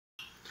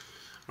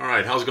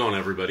Alright, how's it going,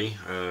 everybody?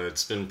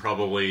 It's been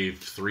probably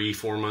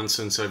 3-4 months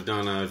since I've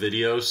done a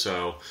video,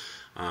 so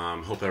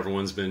hope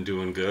everyone's been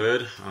doing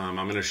good. I'm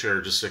going to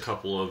share just a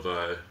couple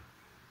of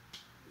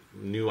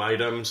new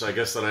items, I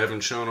guess, that I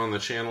haven't shown on the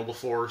channel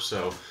before.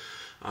 So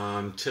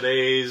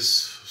today's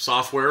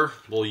software,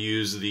 we'll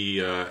use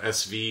the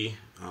SV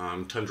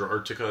Tundra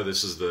Artica.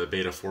 This is the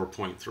beta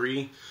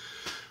 4.3.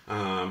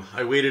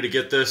 I waited to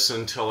get this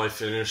until I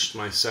finished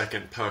my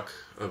second puck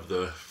of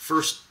the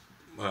first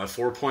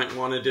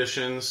 4.1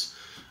 editions.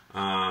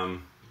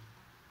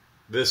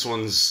 This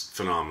one's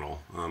phenomenal.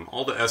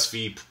 All the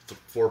SV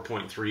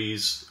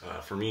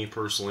 4.3s for me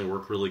personally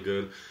work really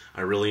good.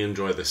 I really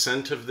enjoy the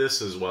scent of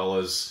this as well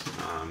as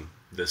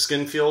the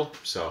skin feel,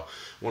 so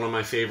one of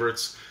my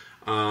favorites.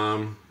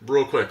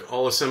 Real quick,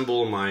 I'll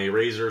assemble my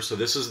razor. So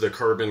this is the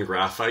carbon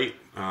graphite.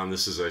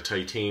 This is a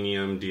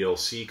titanium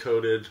DLC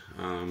coated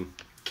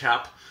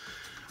cap.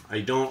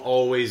 I don't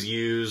always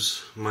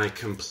use my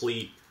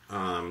complete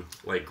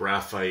like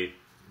graphite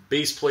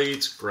base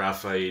plates,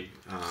 graphite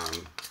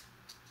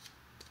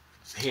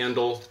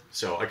handle,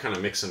 so I kind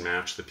of mix and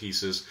match the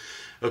pieces.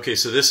 Okay,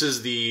 so this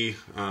is the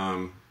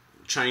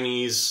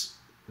Chinese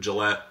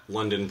Gillette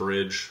London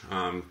Bridge,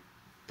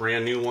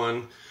 brand new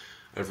one.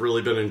 I've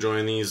really been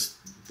enjoying these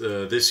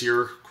this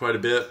year quite a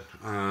bit.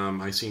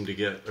 I seem to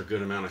get a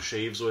good amount of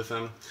shaves with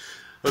them.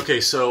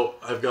 Okay, so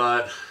I've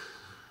got,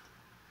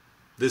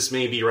 this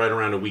may be right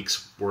around a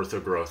week's worth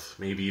of growth,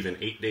 maybe even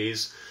 8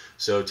 days.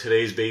 So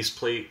today's base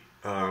plate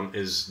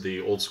is the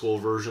old school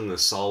version, the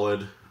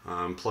solid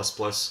plus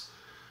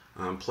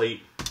plate.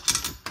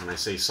 When I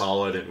say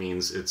solid, it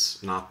means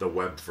it's not the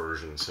webbed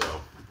version. So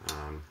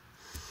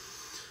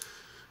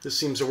this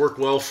seems to work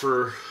well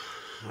for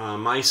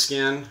my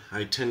skin.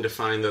 I tend to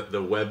find that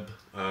the web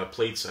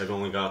plates, I've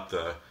only got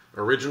the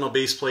original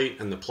base plate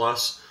and the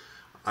plus.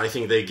 I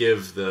think they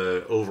give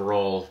the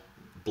overall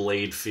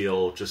blade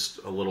feel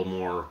just a little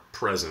more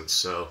presence.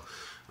 So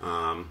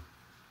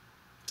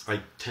I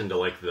tend to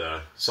like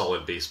the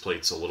solid base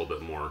plates a little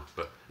bit more.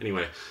 But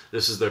anyway,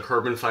 this is the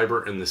carbon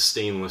fiber and the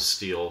stainless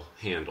steel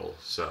handle.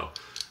 So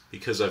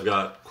because I've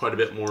got quite a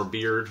bit more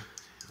beard,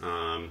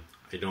 I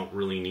don't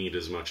really need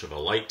as much of a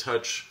light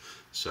touch.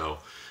 So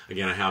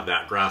again, I have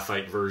that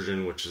graphite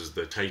version, which is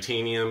the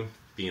titanium,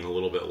 being a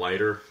little bit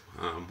lighter,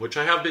 which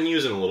I have been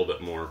using a little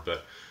bit more.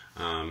 But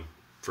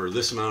for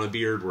this amount of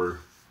beard, we're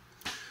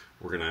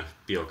gonna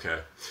be okay.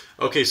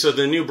 Okay, so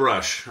the new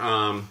brush.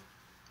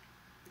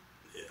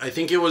 I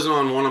think it was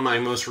on one of my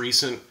most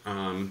recent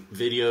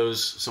videos,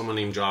 someone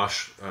named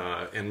Josh,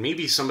 and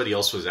maybe somebody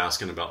else was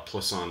asking about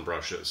Plisson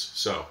brushes.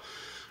 So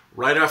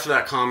right after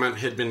that comment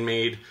had been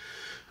made,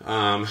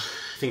 I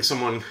think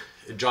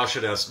Josh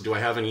had asked, do I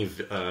have any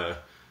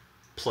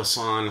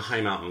Plisson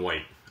High Mountain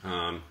White?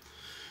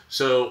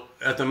 So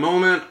at the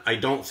moment, I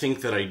don't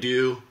think that I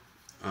do.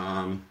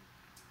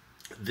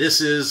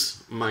 This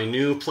is my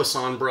new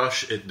Plisson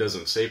brush. It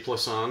doesn't say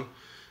Plisson,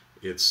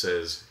 it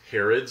says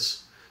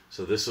Harrods.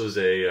 So this was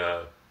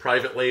a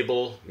private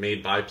label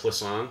made by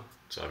Plisson.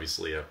 It's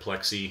obviously a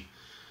Plexi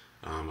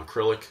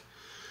acrylic.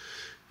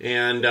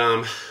 And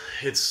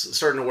it's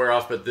starting to wear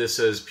off, but this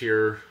says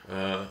pure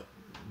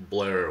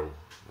blaireau,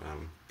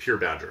 pure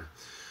badger.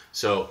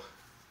 So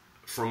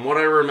from what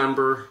I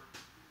remember,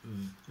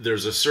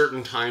 there's a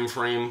certain time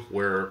frame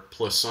where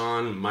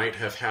Plisson might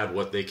have had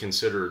what they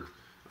considered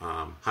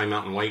high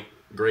mountain white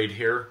grade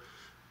hair,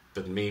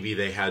 but maybe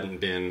they hadn't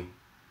been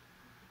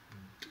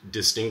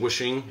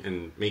distinguishing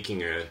and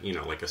making a,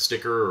 like a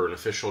sticker or an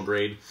official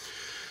grade.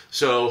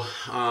 So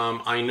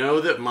I know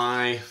that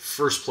my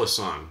first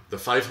Plisson, the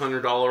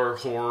 $500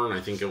 horn, I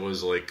think it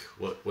was like,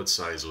 what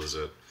size was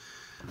it?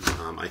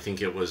 I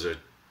think it was a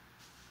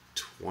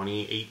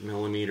 28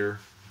 millimeter.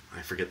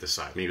 I forget the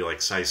size, maybe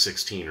like size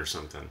 16 or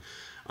something.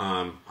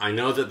 I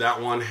know that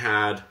that one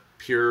had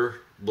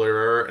pure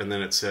blaireau, and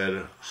then it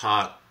said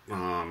hot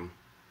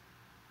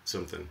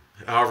something,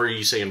 however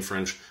you say in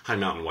French, high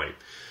mountain white.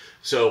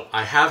 So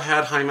I have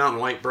had high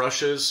mountain white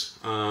brushes,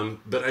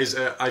 but as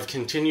I've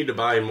continued to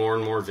buy more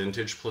and more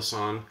vintage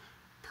Plisson,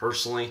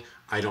 personally,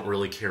 I don't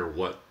really care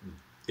what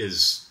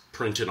is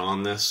printed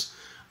on this.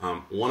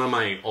 One of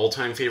my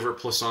all-time favorite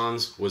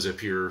Plissons was a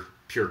pure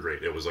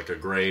grade. It was like a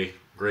gray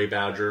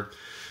badger.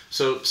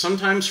 So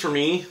sometimes for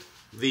me,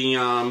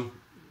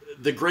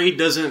 the grade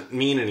doesn't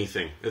mean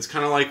anything. It's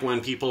kind of like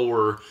when people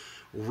were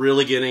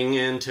really getting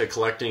into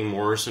collecting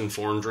Morrison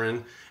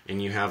Fondren,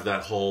 and you have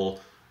that whole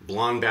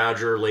blonde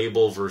badger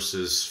label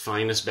versus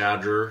finest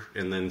badger,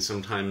 and then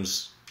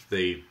sometimes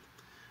they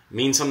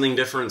mean something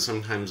different,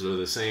 sometimes they're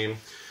the same.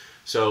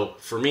 So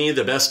for me,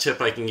 the best tip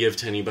I can give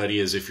to anybody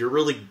is if you're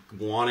really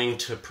wanting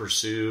to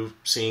pursue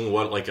seeing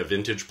what like a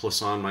vintage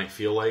Plisson might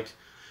feel like,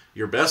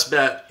 your best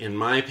bet, in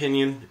my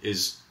opinion,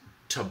 is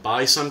to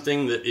buy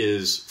something that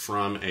is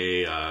from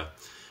a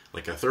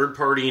like a third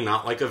party,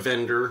 not like a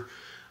vendor,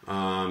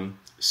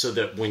 so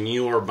that when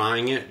you are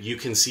buying it, you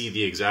can see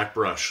the exact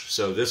brush.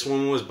 So this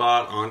one was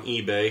bought on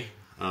eBay.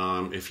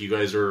 If you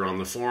guys are on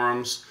the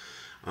forums,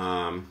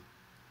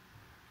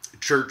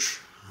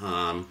 Church,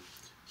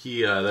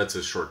 that's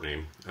his short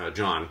name,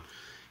 John.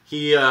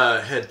 He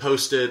had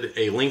posted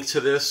a link to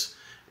this,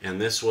 and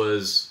this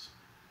was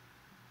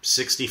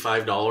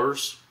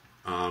 $65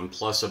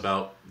 plus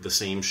about the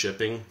same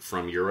shipping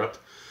from Europe.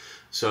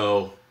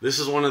 So this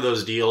is one of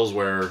those deals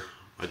where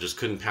I just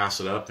couldn't pass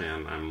it up,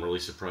 and I'm really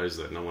surprised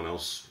that no one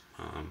else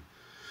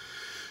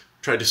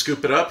tried to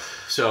scoop it up.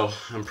 So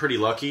I'm pretty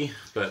lucky.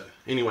 But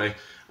anyway,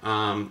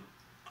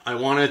 I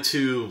wanted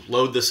to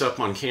load this up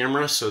on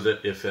camera so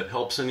that if it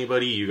helps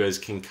anybody, you guys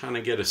can kind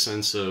of get a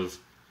sense of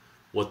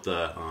what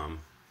the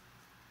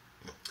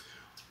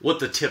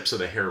tips of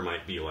the hair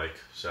might be like.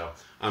 So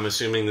I'm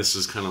assuming this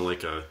is kind of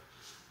like a,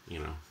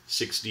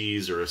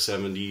 60s or a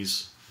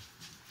 70s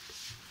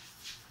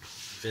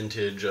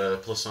vintage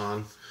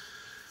Plisson.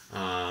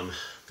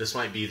 This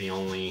might be the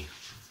only,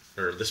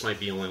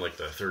 like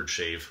the third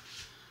shave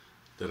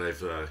that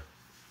I've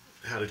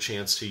had a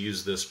chance to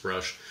use this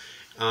brush.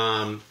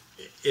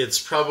 It's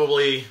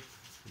probably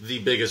the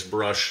biggest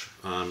brush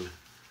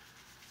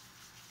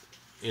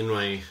in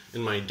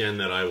my den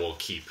that I will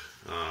keep.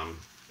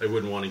 I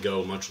wouldn't want to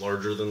go much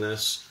larger than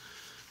this,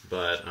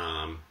 but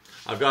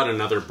I've got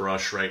another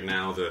brush right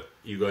now that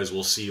you guys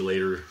will see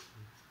later,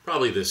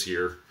 probably this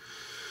year,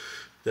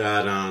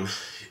 that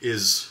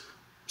is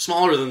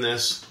smaller than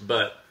this,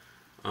 but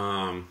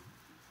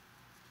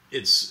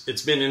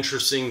it's been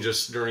interesting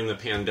just during the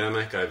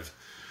pandemic. I've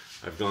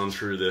gone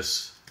through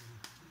this.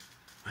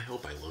 I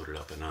hope I loaded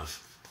up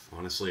enough.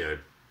 Honestly, I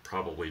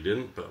probably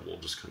didn't, but we'll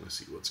just kind of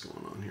see what's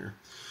going on here.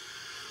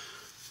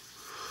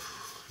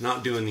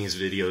 Not doing these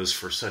videos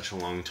for such a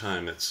long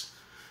time, it's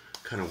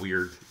kind of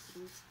weird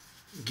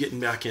getting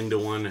back into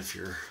one if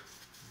you're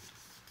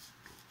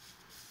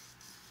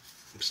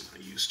just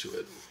not used to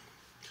it.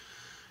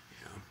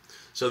 Yeah.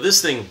 So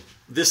this thing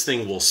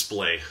will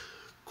splay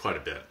quite a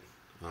bit.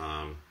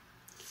 Yeah.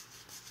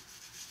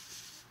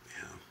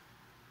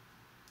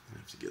 I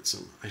have to get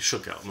some. I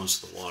shook out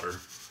most of the water,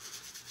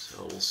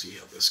 so we'll see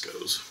how this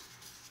goes.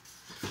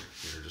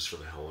 Here, just for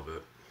the hell of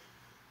it.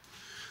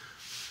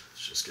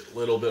 Let's just get a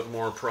little bit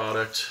more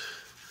product.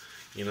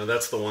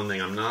 That's the one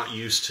thing I'm not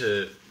used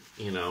to.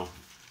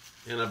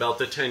 In about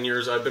the 10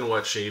 years I've been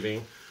wet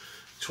shaving,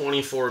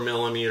 24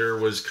 millimeter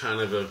was kind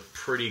of a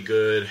pretty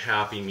good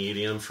happy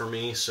medium for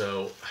me.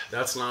 So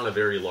that's not a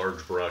very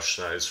large brush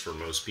size for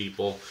most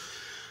people.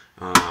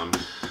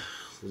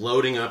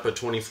 Loading up a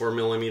 24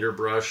 millimeter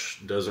brush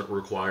doesn't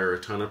require a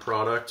ton of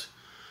product.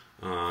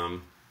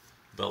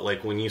 But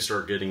like when you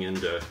start getting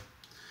into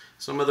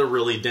some of the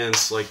really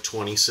dense, like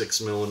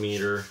 26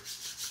 millimeter,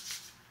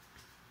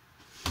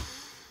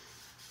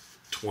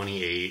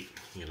 28,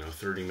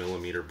 30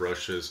 millimeter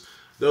brushes,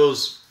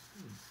 those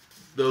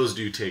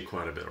do take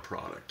quite a bit of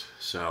product.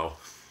 So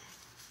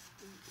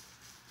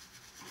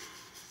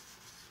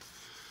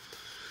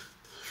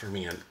for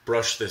me, a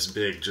brush this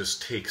big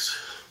just takes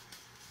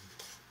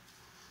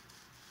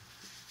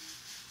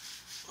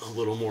a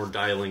little more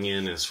dialing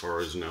in as far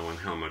as knowing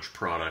how much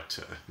product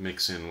to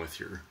mix in with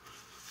your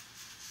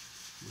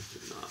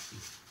knot.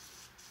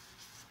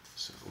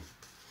 So,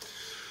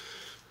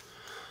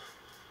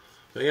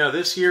 but yeah,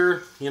 this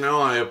year,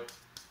 I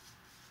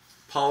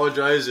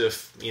apologize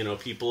if,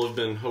 people have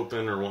been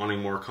hoping or wanting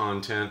more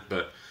content,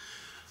 but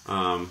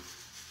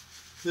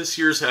this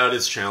year's had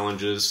its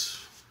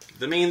challenges.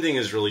 The main thing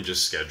is really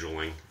just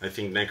scheduling. I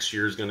think next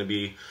year is going to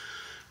be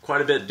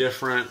quite a bit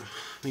different,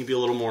 maybe a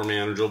little more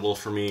manageable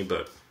for me,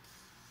 but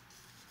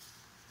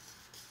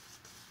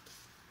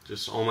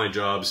just all my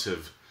jobs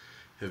have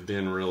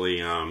been really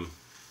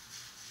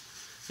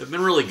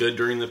good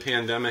during the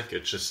pandemic.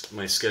 It's just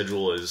my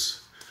schedule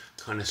is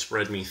kind of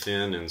spread me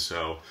thin, and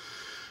so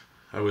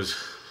I was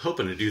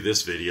hoping to do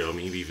this video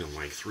maybe even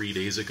like 3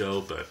 days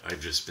ago, but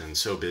I've just been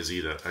so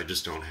busy that I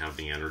just don't have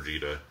the energy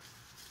to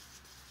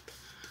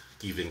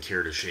even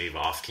care to shave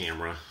off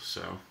camera.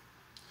 So,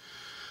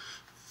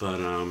 but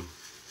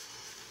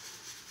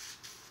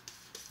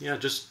yeah,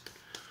 just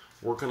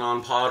working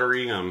on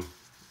pottery. I'm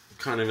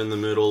kind of in the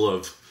middle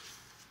of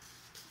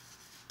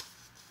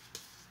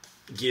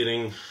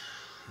getting,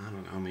 I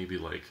don't know, maybe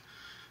like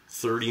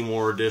 30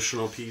 more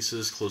additional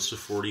pieces, close to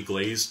 40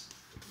 glazed.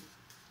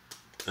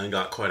 I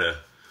got quite a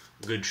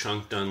good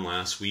chunk done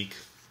last week.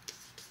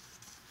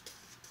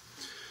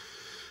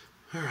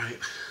 Alright,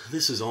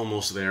 this is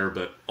almost there,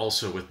 but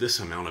also with this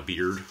amount of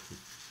beard,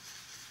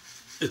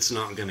 it's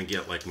not going to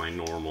get like my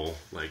normal,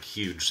 like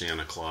huge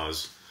Santa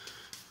Claus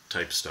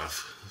type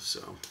stuff.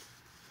 So,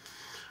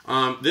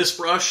 this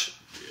brush,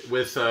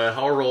 with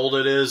how rolled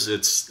it is,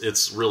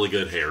 it's really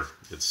good hair.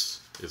 It's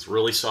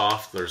really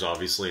soft. There's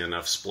obviously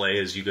enough splay,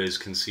 as you guys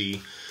can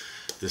see.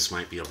 This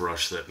might be a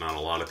brush that not a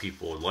lot of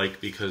people would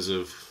like because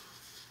of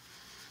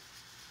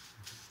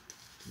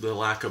the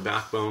lack of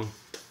backbone,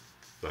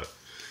 but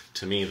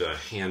to me the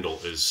handle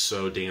is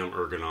so damn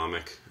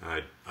ergonomic.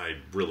 I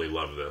really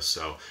love this.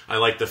 So I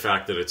like the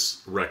fact that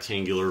it's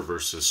rectangular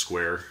versus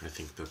square. I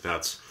think that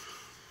that's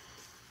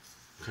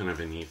kind of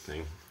a neat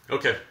thing.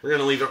 Okay, we're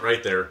gonna leave it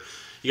right there.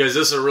 You guys,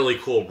 this is a really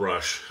cool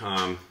brush.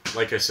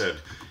 Like I said,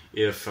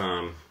 if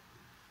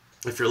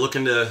you're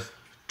looking to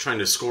trying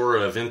to score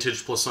a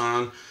vintage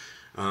Plisson.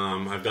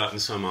 I've gotten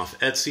some off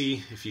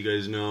Etsy, if you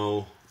guys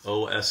know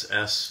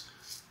OSS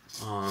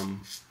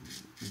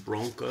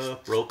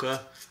Broca.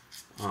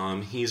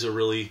 He's a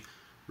really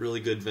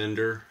good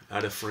vendor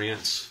out of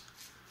France.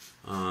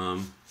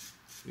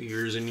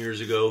 Years and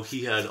years ago,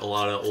 he had a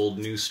lot of old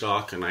new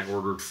stock, and I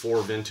ordered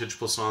 4 vintage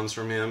Plissons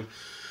from him.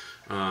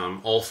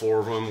 All 4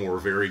 of them were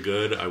very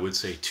good. I would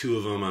say 2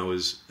 of them I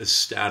was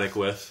ecstatic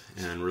with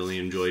and really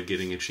enjoyed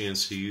getting a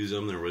chance to use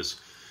them. There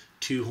was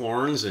 2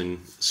 horns and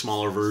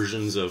smaller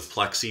versions of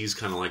Plexis,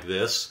 kind of like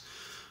this,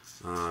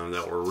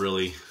 that were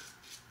really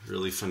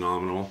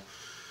phenomenal.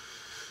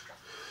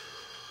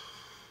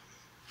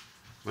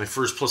 My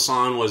first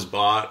Plisson was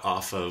bought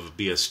off of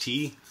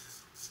BST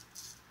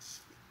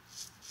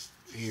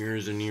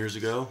years and years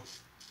ago.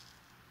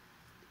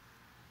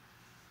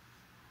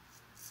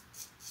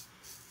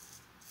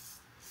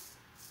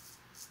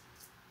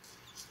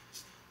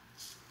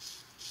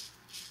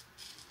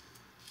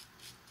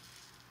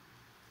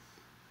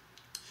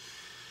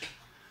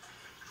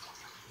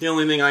 The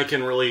only thing I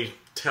can really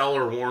tell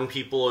or warn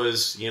people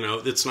is, you know,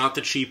 it's not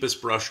the cheapest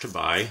brush to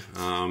buy.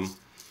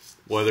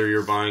 Whether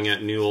you're buying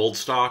it new old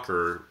stock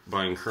or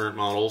buying current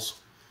models,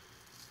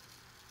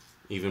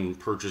 even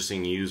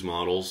purchasing used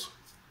models,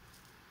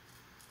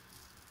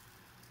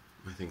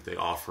 I think they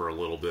offer a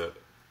little bit,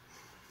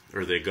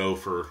 or they go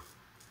for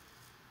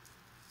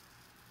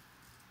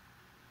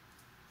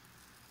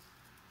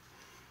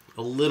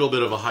a little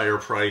bit of a higher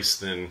price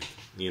than,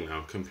 you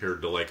know,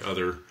 compared to like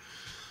other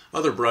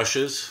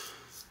brushes.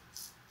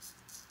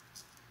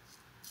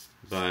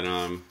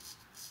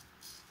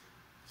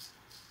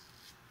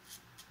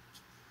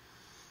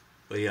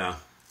 But yeah,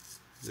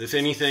 if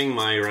anything,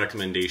 my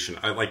recommendation,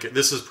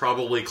 this is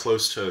probably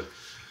close to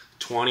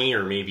 20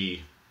 or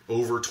maybe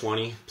over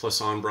 20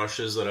 Plisson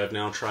brushes that I've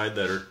now tried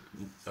that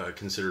are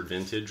considered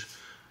vintage.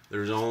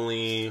 There's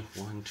only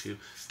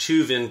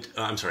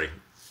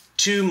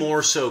two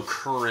more so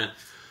current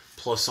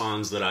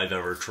Plissons that I've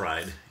ever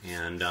tried,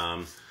 and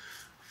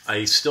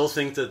I still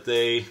think that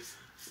they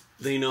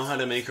know how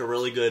to make a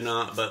really good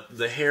knot, but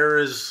the hair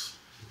is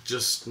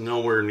just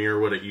nowhere near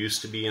what it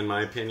used to be, in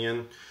my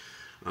opinion.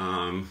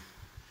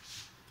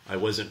 I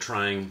wasn't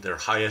trying their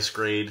highest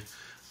grade,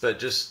 but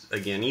just,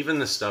 again, even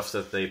the stuff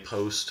that they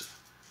post,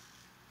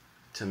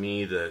 to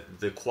me,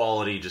 the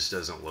quality just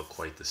doesn't look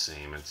quite the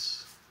same.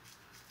 It's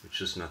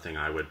just nothing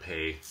I would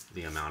pay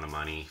the amount of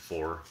money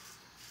for.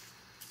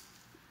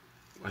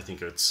 I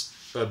think it's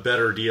a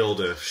better deal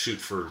to shoot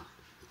for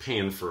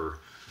paying for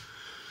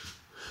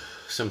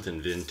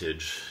something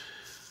vintage.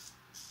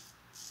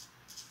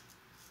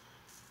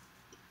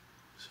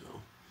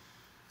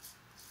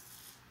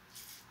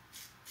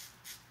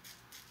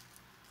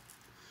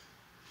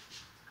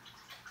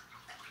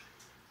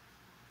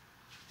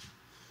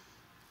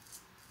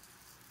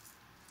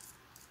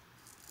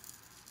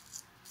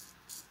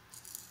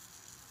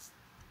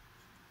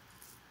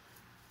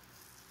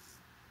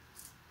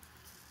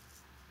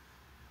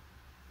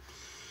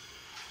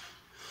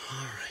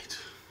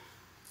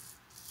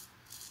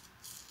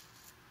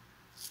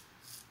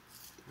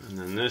 And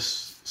then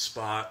this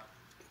spot,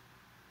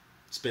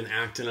 it's been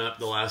acting up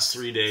the last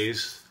 3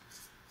 days,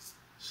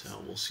 so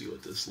we'll see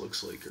what this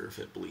looks like, or if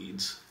it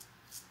bleeds.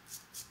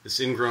 This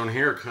ingrown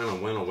hair kind of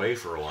went away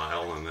for a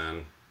while, and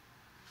then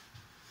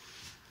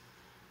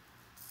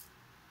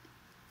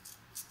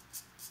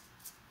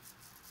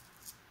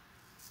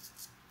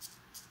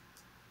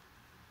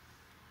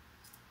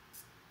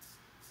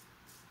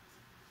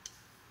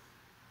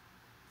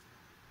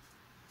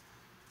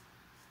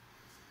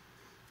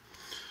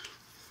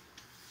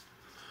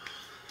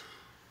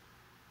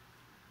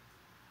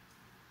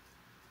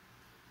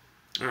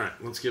alright,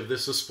 let's give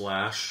this a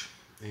splash.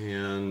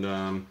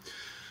 And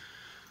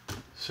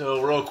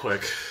so real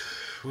quick,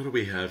 what do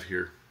we have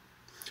here?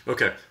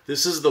 Okay,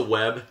 this is the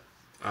Web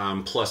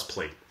Plus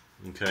plate.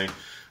 Okay,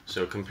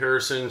 so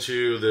comparison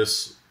to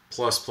this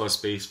Plus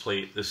base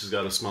plate, this has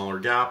got a smaller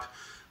gap,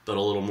 but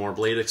a little more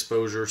blade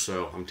exposure.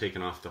 So I'm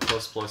taking off the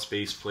Plus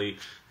base plate,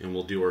 and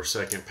we'll do our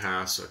second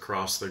pass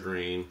across the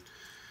grain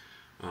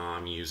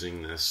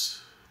using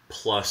this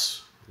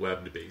Plus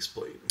webbed base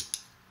plate.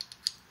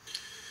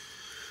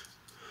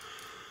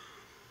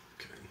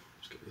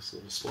 This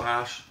little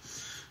splash.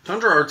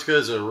 Tundra Artica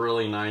is a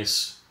really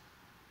nice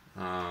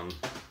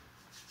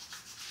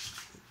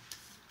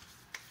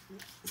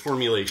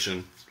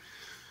formulation.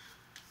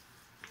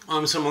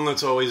 I'm someone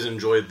that's always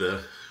enjoyed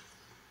the.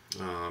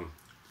 Let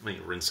me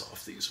rinse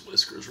off these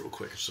whiskers real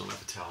quick. I just don't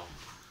have a towel.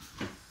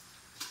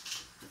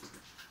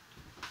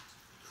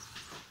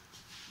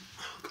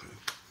 Okay.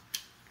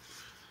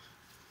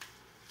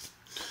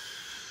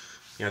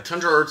 Yeah,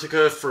 Tundra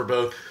Artica for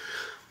both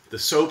the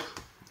soap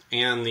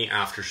and the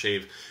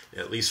aftershave,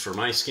 at least for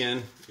my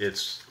skin,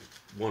 it's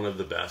one of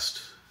the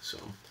best. So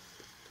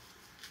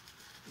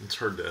it's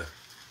hard to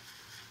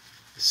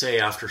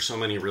say after so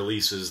many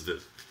releases that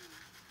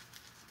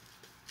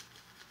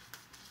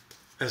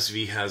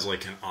SV has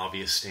like an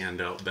obvious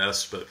standout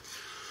best, but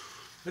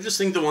I just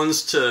think the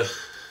ones to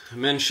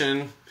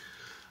mention,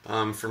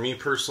 for me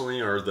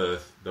personally are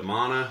the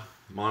Manna.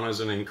 Manna is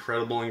an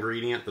incredible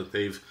ingredient that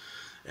they've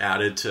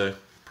added to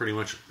pretty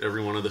much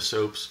every one of the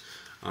soaps.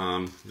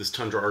 This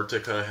Tundra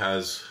Artica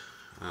has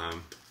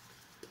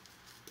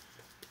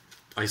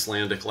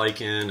Icelandic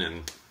lichen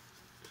and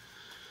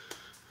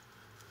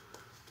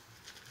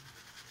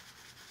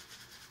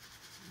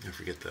I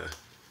forget the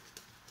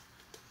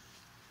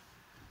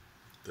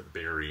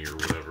berry or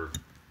whatever.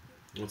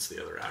 What's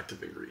the other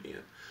active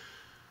ingredient?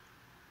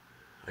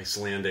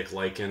 Icelandic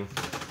lichen.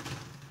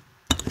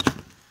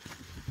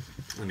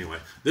 Anyway,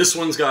 this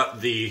one's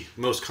got the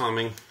most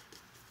calming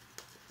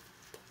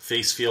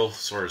face feel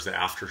as far as the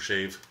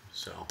aftershave.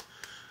 So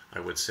I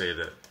would say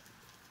that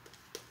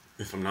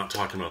if I'm not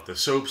talking about the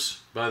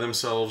soaps by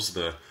themselves,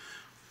 the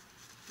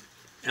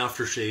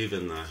aftershave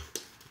and the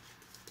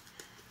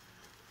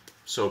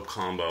soap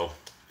combo,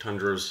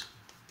 Tundra's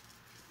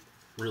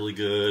really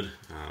good.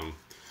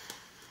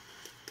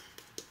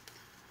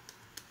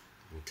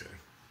 Okay.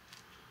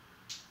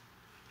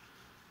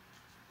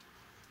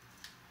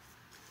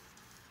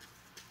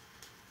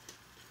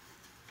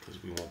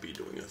 Because we won't be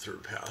doing a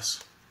third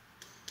pass.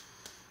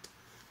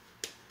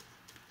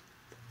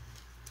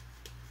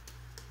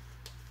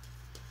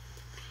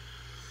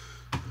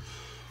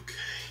 Okay.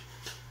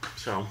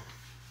 So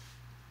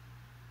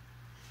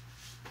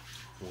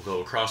we'll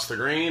go across the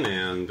grain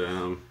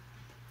and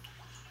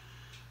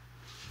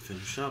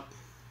finish up.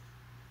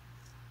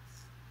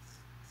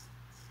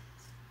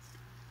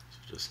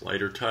 So just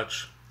lighter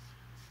touch.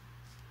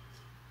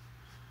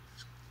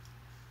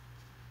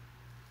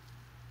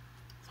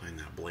 Find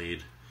that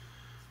blade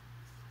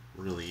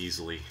really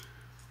easily.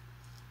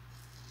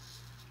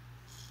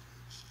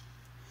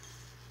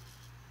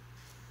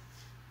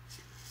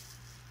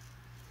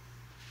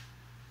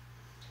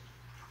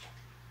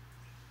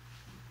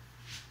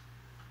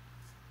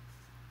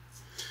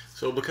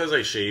 So because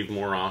I shave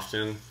more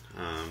often,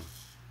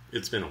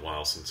 it's been a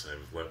while since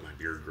I've let my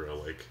beard grow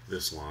like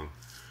this long.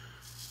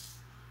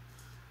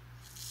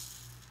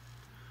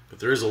 But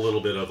there is a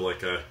little bit of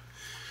like a,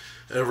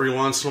 every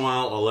once in a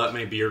while I'll let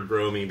my beard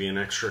grow maybe an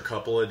extra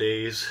couple of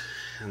days,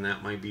 and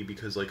that might be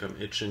because like I'm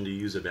itching to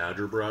use a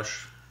badger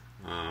brush.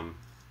 I've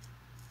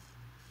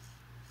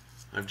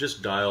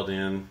just dialed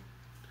in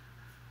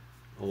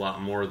a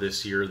lot more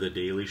this year the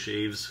daily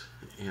shaves,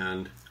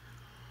 and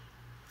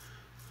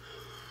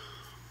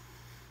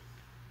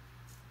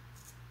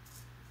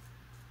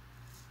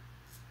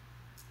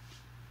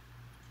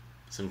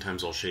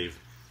sometimes I'll shave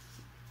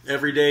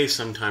every day,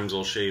 sometimes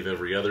I'll shave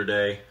every other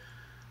day.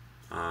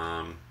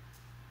 But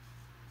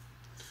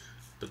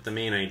the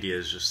main idea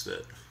is just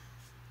that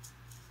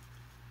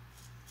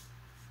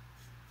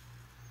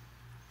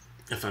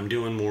if I'm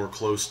doing more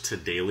close to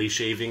daily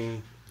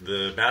shaving,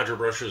 the badger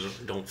brushes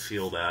don't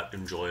feel that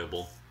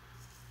enjoyable.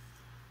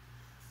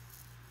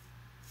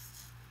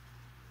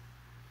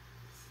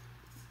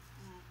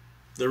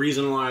 The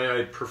reason why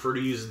I prefer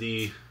to use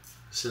the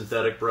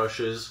synthetic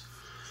brushes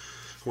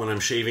when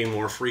I'm shaving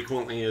more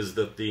frequently is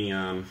that the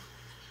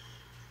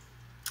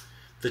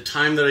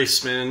time that I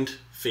spend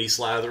face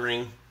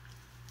lathering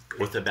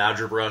with a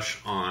badger brush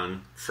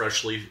on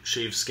freshly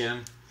shaved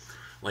skin,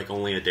 like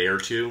only a day or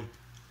two,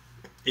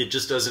 it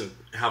just doesn't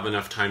have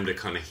enough time to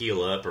kind of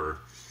heal up or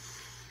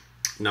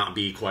not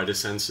be quite as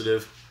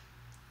sensitive.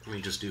 Let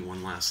me just do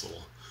one last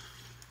little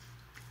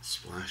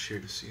splash here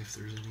to see if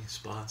there's any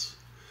spots.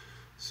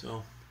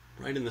 So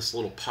right in this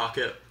little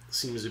pocket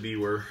seems to be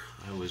where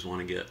I always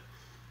want to get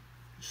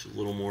just a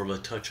little more of a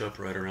touch up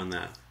right around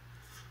that.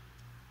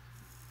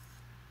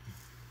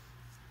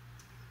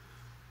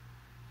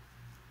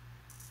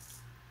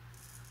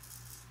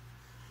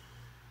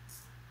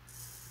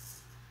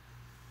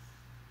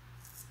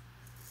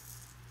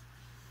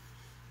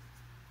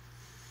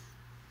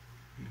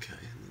 Okay,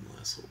 and then the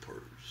last little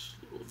part is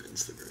a little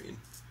against the grain.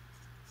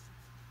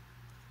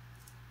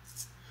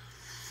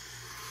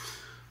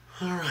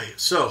 Alright,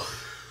 so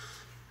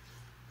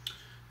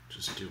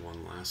just do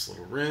one last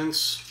little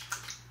rinse.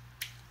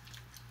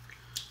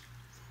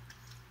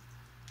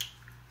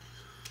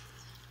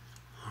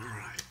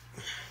 Alright,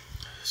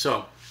 so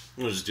I'm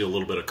going to just do a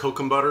little bit of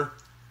cocoa butter.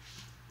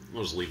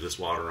 I'll just leave this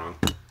water on.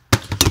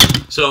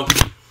 So,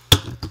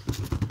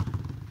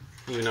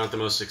 maybe not the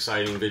most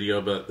exciting video,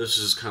 but this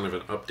is kind of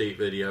an update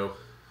video.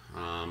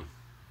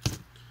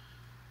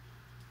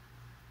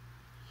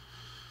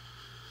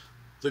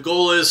 The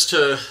goal is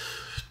to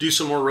do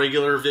some more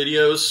regular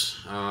videos.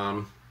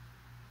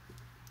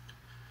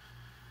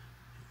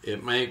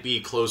 It might be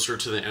closer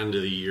to the end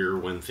of the year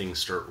when things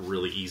start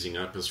really easing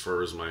up as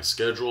far as my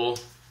schedule.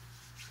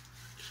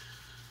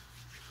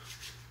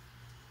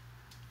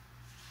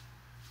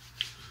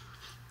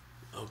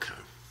 Okay.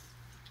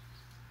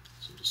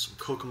 So just some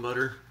cocoa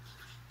butter.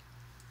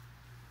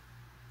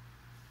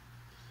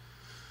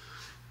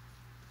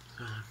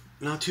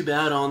 Not too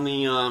bad on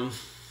the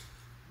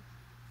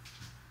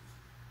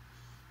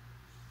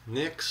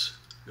nicks.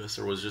 I guess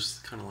there was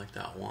just kind of like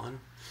that one.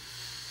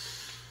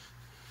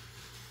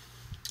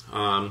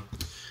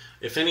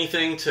 If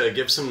anything, to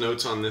give some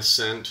notes on this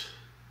scent,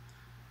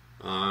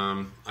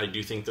 I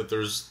do think that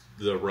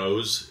the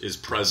rose is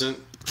present.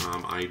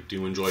 I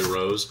do enjoy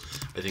rose.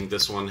 I think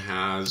this one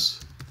has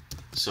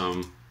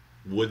some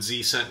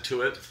woodsy scent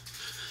to it.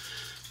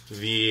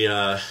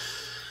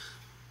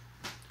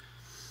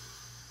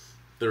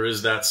 There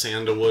is that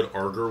sandalwood,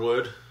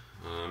 arborwood.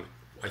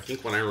 I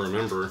think when I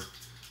remember,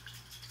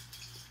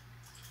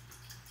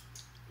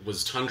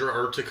 was Tundra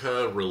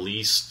Artica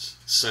released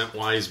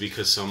scent-wise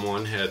because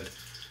someone had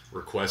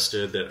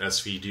requested that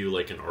SV do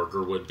like an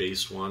arborwood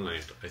based one?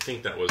 I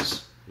think that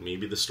was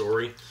maybe the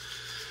story.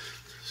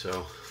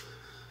 So,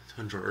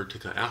 Tundra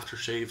Artica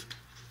aftershave.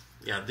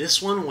 Yeah,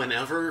 this one,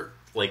 whenever,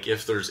 like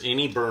if there's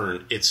any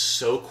burn, it's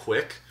so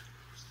quick.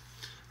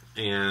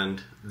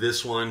 And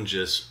this one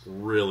just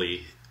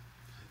really,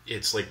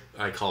 it's like,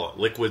 I call it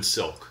liquid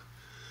silk.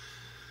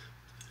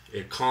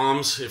 It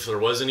calms if there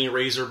was any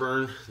razor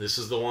burn. This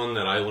is the one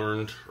that I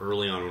learned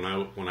early on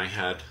when I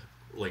had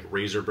like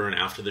razor burn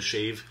after the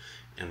shave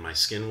and my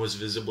skin was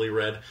visibly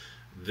red.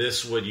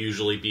 This would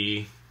usually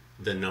be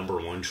the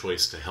 #1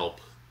 choice to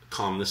help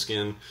calm the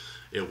skin.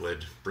 It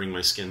would bring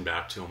my skin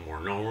back to a more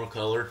normal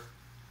color,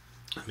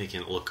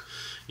 making it look,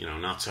 you know,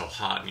 not so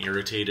hot and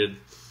irritated.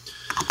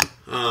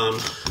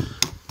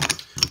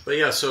 But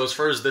yeah, so as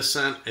far as this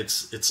scent,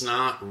 it's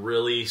not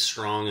really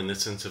strong in the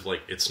sense of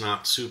like, it's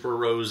not super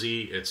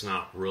rosy, it's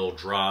not real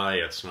dry,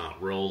 it's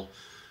not real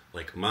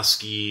like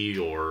musky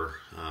or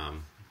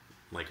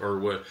like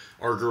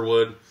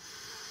arborwood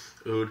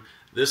oud.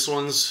 This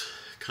one's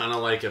kind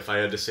of like, if I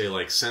had to say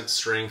like scent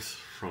strength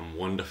from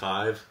 1 to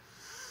 5,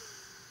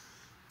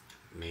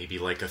 maybe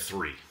like a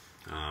 3,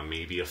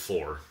 maybe a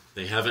 4.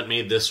 They haven't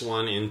made this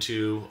one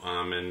into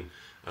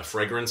a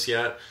fragrance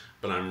yet,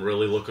 but I'm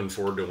really looking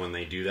forward to when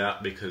they do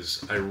that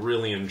because I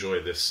really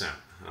enjoy this scent.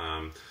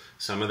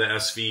 Some of the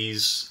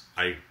SVs,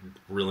 I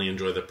really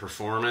enjoy the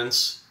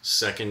performance.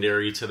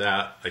 Secondary to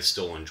that, I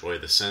still enjoy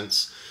the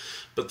scents.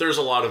 But there's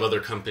a lot of other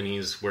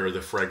companies where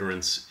the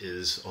fragrance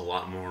is a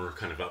lot more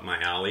kind of up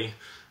my alley.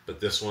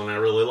 But this one I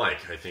really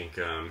like. I think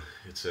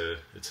it's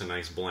a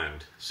nice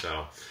blend.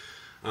 So,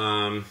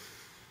 can't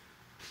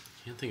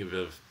think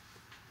of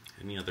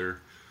any other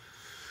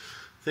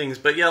things.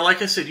 But yeah,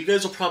 like I said, you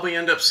guys will probably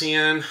end up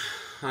seeing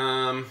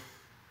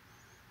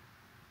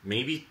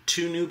maybe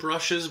 2 new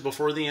brushes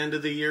before the end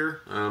of the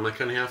year. I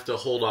kind of have to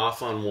hold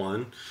off on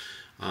one,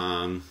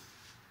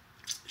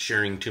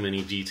 sharing too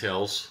many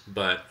details.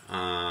 But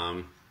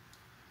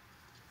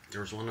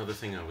there was one other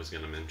thing I was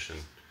going to mention.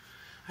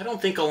 I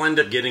don't think I'll end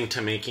up getting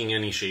to making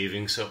any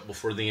shaving soap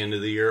before the end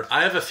of the year.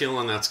 I have a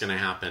feeling that's going to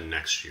happen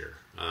next year.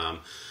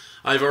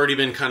 I've already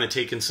been kind of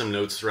taking some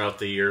notes throughout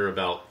the year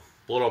about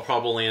what I'll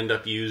probably end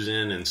up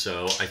using, and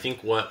so I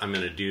think what I'm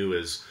going to do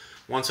is,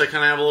 once I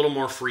kind of have a little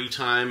more free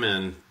time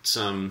and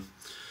some,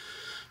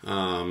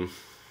 I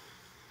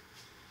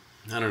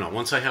don't know,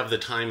 once I have the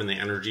time and the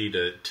energy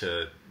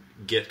to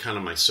get kind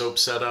of my soap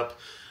set up,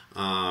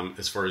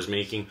 as far as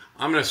making,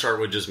 I'm going to start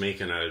with just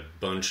making a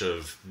bunch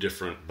of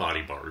different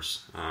body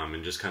bars,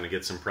 and just kind of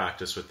get some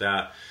practice with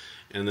that.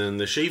 And then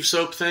the shave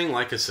soap thing,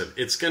 like I said,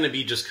 it's going to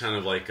be just kind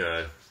of like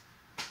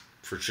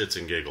for shits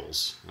and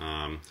giggles.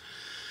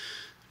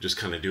 Just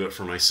kind of do it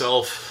for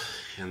myself,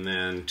 and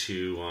then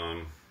to,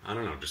 I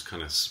don't know, just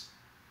kind of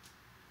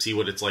see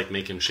what it's like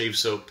making shave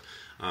soap.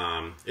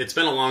 It's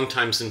been a long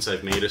time since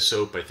I've made a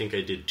soap. I think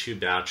I did 2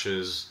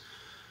 batches.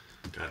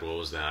 God, what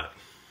was that?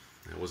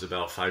 It was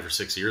about 5 or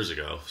 6 years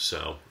ago,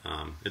 so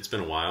it's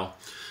been a while.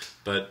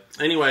 But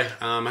anyway,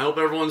 I hope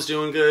everyone's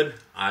doing good.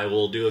 I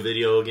will do a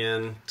video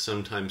again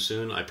sometime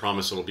soon. I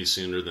promise it'll be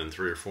sooner than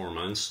 3 or 4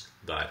 months,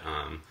 but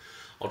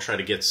I'll try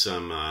to get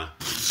some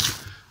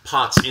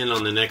pots in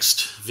on the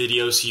next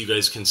video so you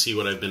guys can see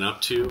what I've been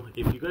up to.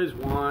 If you guys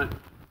want,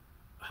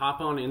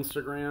 hop on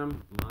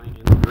Instagram. My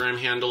Instagram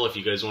handle, if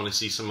you guys want to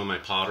see some of my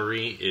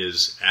pottery,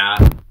 is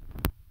 @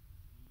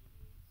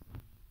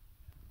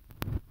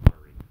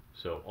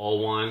 so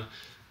all one,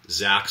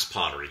 Zach's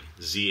Pottery,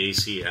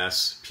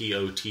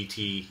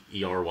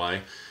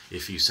 ZACSPOTTERY.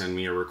 If you send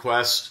me a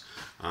request,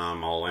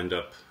 I'll end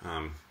up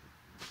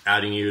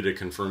adding you to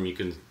confirm you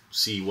can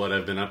see what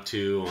I've been up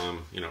to,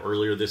 you know,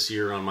 earlier this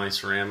year on my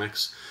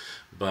ceramics.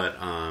 But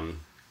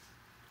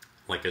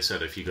like I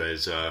said, if you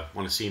guys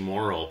want to see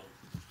more, I'll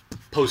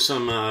post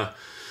some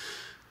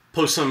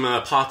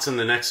pots in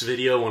the next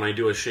video when I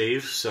do a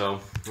shave.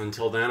 So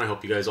until then, I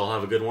hope you guys all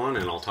have a good one,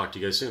 and I'll talk to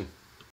you guys soon.